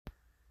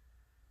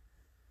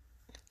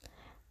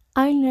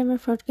I'll never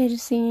forget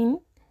seeing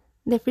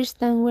the first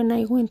time when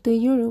I went to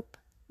Europe.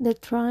 The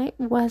trip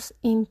was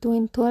in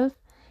 2012.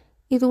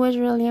 It was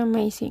really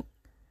amazing.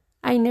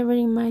 I never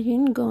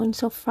imagined going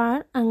so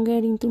far and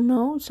getting to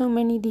know so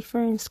many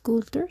different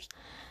cultures.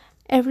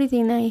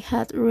 Everything I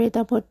had read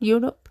about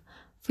Europe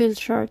fell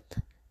short.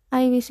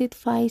 I visited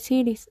 5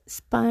 cities: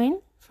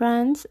 Spain,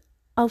 France,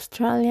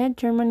 Australia,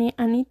 Germany,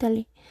 and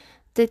Italy.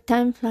 The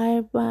time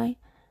flew by.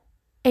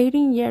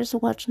 18 years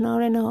was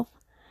not enough.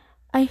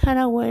 I had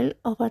a whale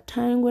of a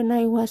time when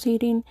I was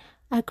eating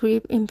a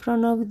crepe in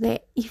front of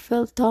the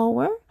Eiffel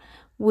Tower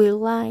with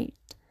light,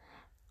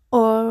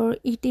 or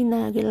eating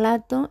a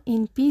gelato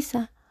in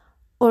Pisa,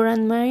 or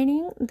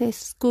admiring the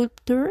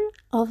sculpture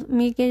of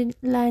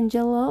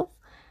Michelangelo,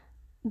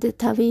 the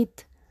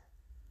David.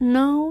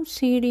 No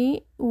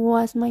city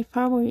was my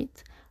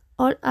favorite.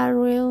 All are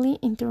really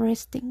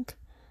interesting.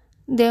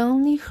 The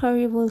only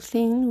horrible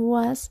thing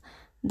was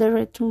the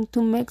return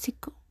to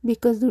Mexico,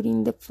 because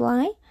during the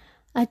flight,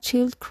 a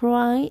child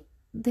cried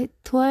the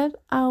 12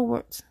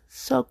 hours.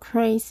 So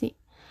crazy.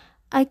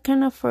 I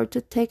can't afford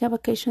to take a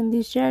vacation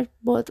this year,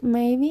 but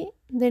maybe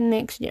the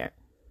next year.